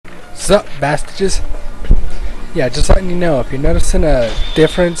Sup, bastages? Yeah, just letting you know, if you're noticing a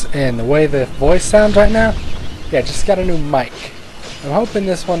difference in the way the voice sounds right now, yeah, just got a new mic. I'm hoping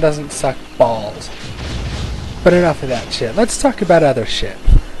this one doesn't suck balls. But enough of that shit. Let's talk about other shit.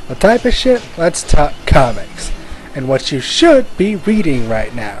 What type of shit? Let's talk comics. And what you should be reading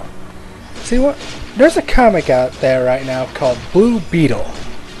right now. See what? There's a comic out there right now called Blue Beetle.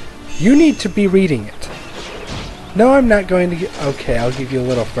 You need to be reading it. No, I'm not going to okay, I'll give you a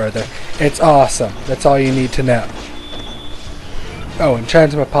little further. It's awesome. That's all you need to know. Oh, and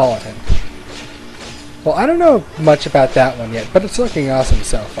Transmetropolitan. Well, I don't know much about that one yet, but it's looking awesome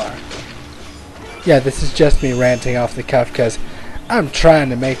so far. Yeah, this is just me ranting off the cuff because I'm trying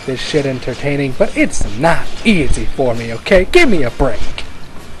to make this shit entertaining, but it's not easy for me, okay? Give me a break.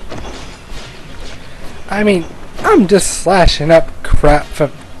 I mean, I'm just slashing up crap for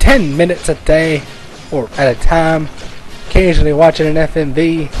 10 minutes a day, or at a time, occasionally watching an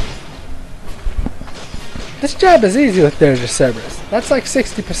FMV. This job is easy with Ninja Cerberus. That's like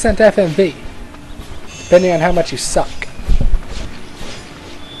 60% FMV, depending on how much you suck.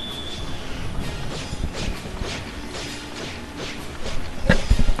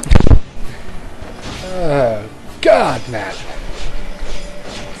 Oh, God, man.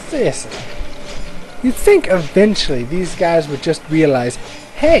 Seriously. You'd think eventually these guys would just realize,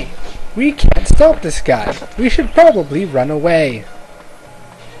 hey, we can't stop this guy. We should probably run away.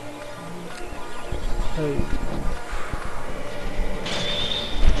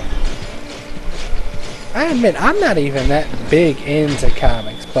 I admit, I'm not even that big into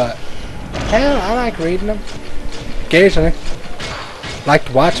comics, but hell, I like reading them. Occasionally.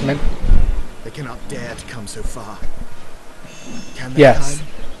 Liked Watchmen. They cannot dare to come so far. Can they? Yes. Hide?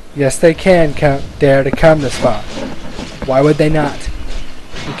 Yes, they can dare to come this far. Why would they not?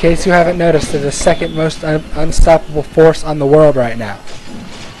 In case you haven't noticed, they're the second most unstoppable force on the world right now.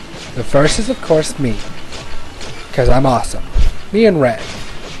 The first is, of course, me. Because I'm awesome. Me and Red.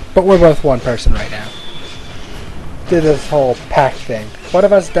 But we're both one person right now. Do this whole pack thing. One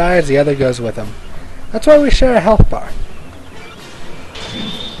of us dies, the other goes with him. That's why we share a health bar.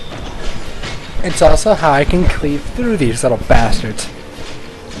 It's also how I can cleave through these little bastards.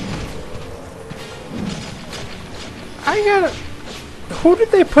 Who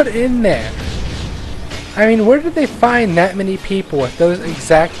did they put in there? I mean, where did they find that many people with those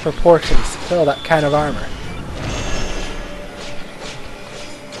exact proportions to fill that kind of armor?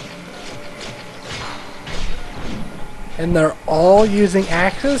 And they're all using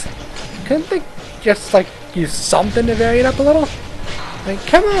axes? Couldn't they just, like, use something to vary it up a little? I mean,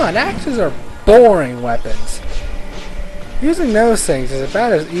 come on, axes are boring weapons. Using those things is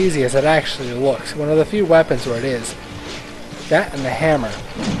about as easy as it actually looks. One of the few weapons where it is. That and the hammer.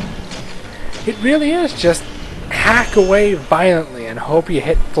 It really is just hack away violently and hope you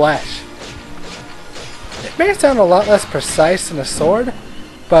hit flesh. It may sound a lot less precise than a sword,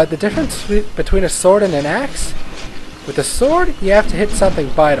 but the difference between a sword and an axe, with a sword you have to hit something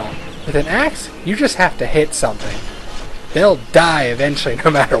vital. With an axe, you just have to hit something. They'll die eventually no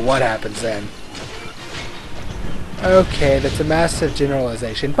matter what happens then. Okay, that's a massive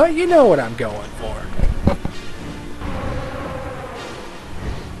generalization, but you know what I'm going for.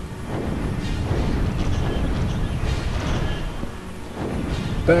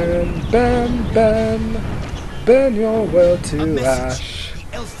 Burn, burn, burn, burn your world to ash.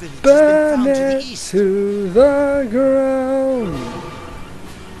 Burn it to the ground.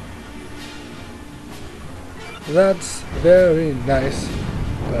 That's very nice,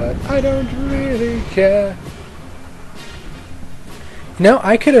 but I don't really care. You know,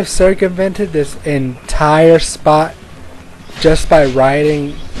 I could have circumvented this entire spot just by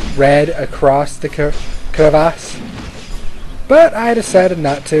riding Red across the crevasse. But I decided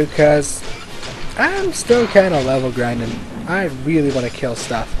not to because I'm still kind of level grinding. I really want to kill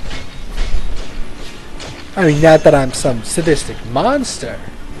stuff. I mean, not that I'm some sadistic monster.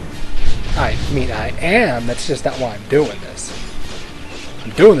 I mean, I am. That's just not why I'm doing this.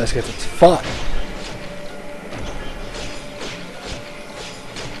 I'm doing this because it's fun.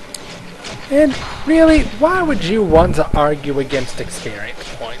 And really, why would you want to argue against experience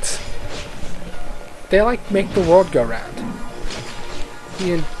points? They like make the world go round.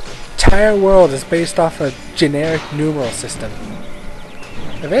 The entire world is based off a generic numeral system.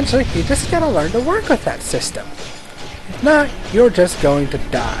 Eventually, you just gotta learn to work with that system. If not, you're just going to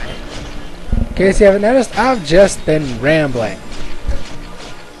die. In case you haven't noticed, I've just been rambling.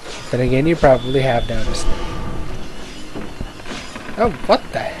 Then again, you probably have noticed. Oh, what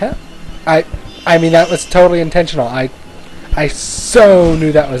the hell? I mean, that was totally intentional. I so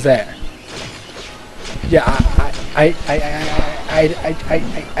knew that was there. Yeah, I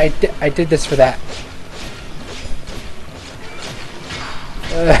I did this for that.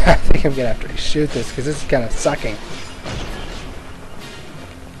 I think I'm gonna have to reshoot this because this is kind of sucking.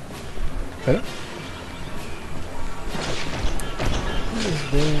 Huh?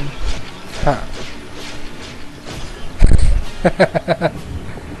 Huh.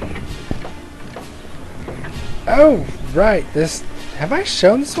 Oh, right. This. Have I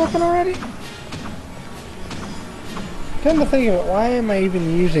shown this weapon already? Come to think of it, why am I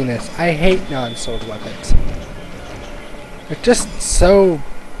even using this? I hate non-sword weapons. They're just so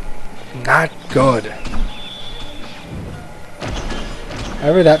not good.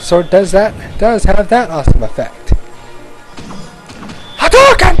 However, that sword does have that awesome effect.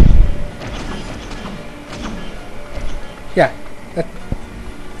 Hadouken! Yeah.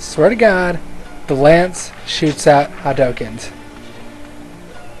 Swear to God, the lance shoots out Hadoukens.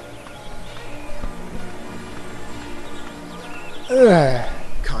 Ugh.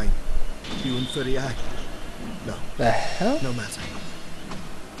 Kind. You and Furiai? No. The hell? No matter.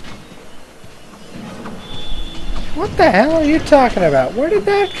 What the hell are you talking about? Where did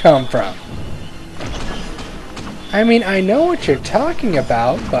that come from? I mean, I know what you're talking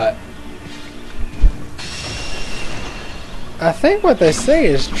about, but I think what they say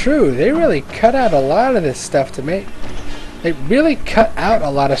is true. They really cut out a lot of this stuff to make... They really cut out a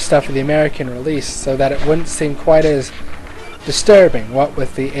lot of stuff for the American release so that it wouldn't seem quite as disturbing, what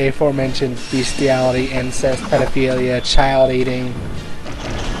with the aforementioned bestiality, incest, pedophilia, child eating.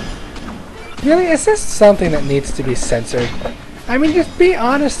 Really, is this something that needs to be censored? I mean, just be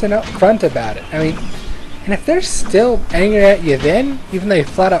honest and upfront about it. I mean, and if they're still angry at you then, even though you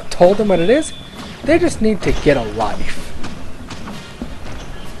flat out told them what it is, they just need to get a life.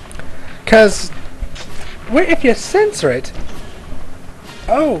 Because if you censor it,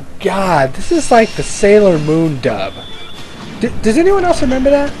 oh god, this is like the Sailor Moon dub. Does anyone else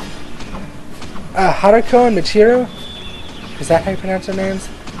remember that? Haruko and Michiru? Is that how you pronounce their names?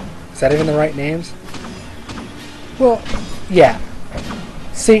 Is that even the right names? Well, yeah.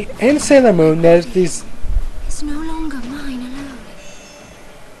 See, in Sailor Moon, there's these... It's no longer mine alone.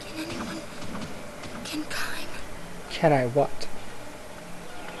 Can anyone... Can Kaim... Can I what?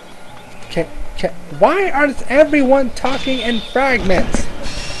 Why is everyone talking in fragments?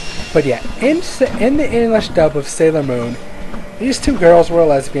 But yeah, in the English dub of Sailor Moon, these two girls were a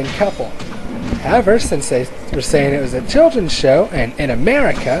lesbian couple. However, since they were saying it was a children's show, and in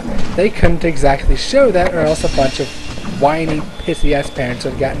America, they couldn't exactly show that, or else a bunch of whiny, pissy-ass parents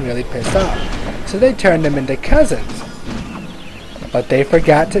would have gotten really pissed off. So they turned them into cousins. But they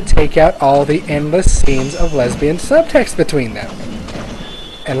forgot to take out all the endless scenes of lesbian subtext between them.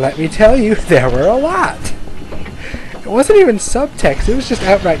 And let me tell you, there were a lot. It wasn't even subtext, it was just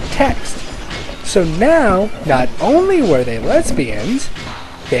outright text. So now, not only were they lesbians,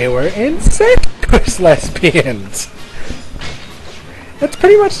 they were incestuous lesbians. That's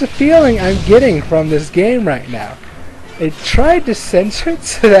pretty much the feeling I'm getting from this game right now. They tried to censor it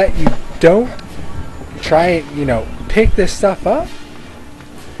so that you don't try and, pick this stuff up.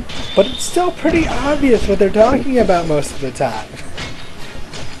 But it's still pretty obvious what they're talking about most of the time.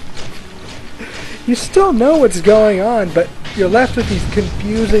 You still know what's going on, but you're left with these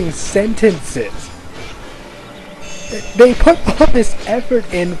confusing sentences. They put all this effort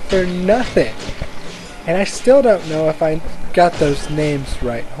in for nothing. And I still don't know if I got those names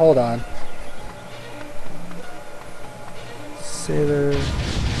right. Hold on. Sailor...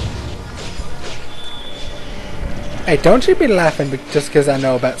 Hey, don't you be laughing just because I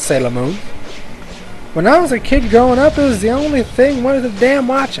know about Sailor Moon. When I was a kid growing up, it was the only thing worth a damn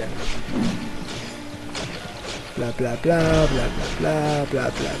watching. Blah blah blah blah blah blah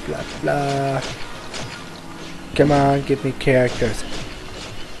blah blah blah. Come on, give me characters.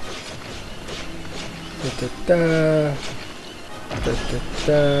 Da da da da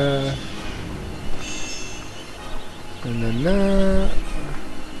da. Na na.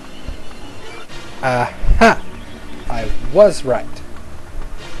 Aha! I was right.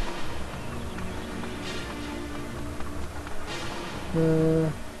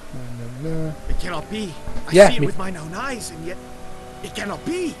 It cannot be. I Yeah, see it with mine own eyes, and yet it cannot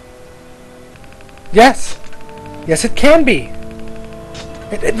be. Yes! Yes, it can be!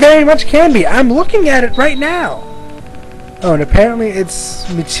 It very much can be! I'm looking at it right now! Oh, and apparently it's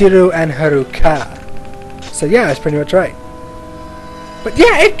Michiru and Haruka. So yeah, that's pretty much right. But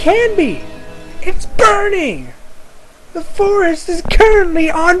yeah, it can be! It's burning! The forest is currently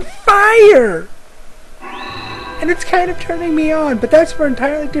on fire! And it's kind of turning me on, but that's for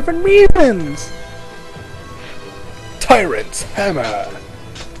entirely different reasons! Tyrant's Hammer!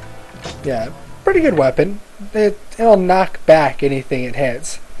 Yeah, pretty good weapon. it'll knock back anything it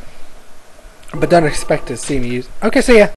hits. But don't expect to see me use. Okay, see ya.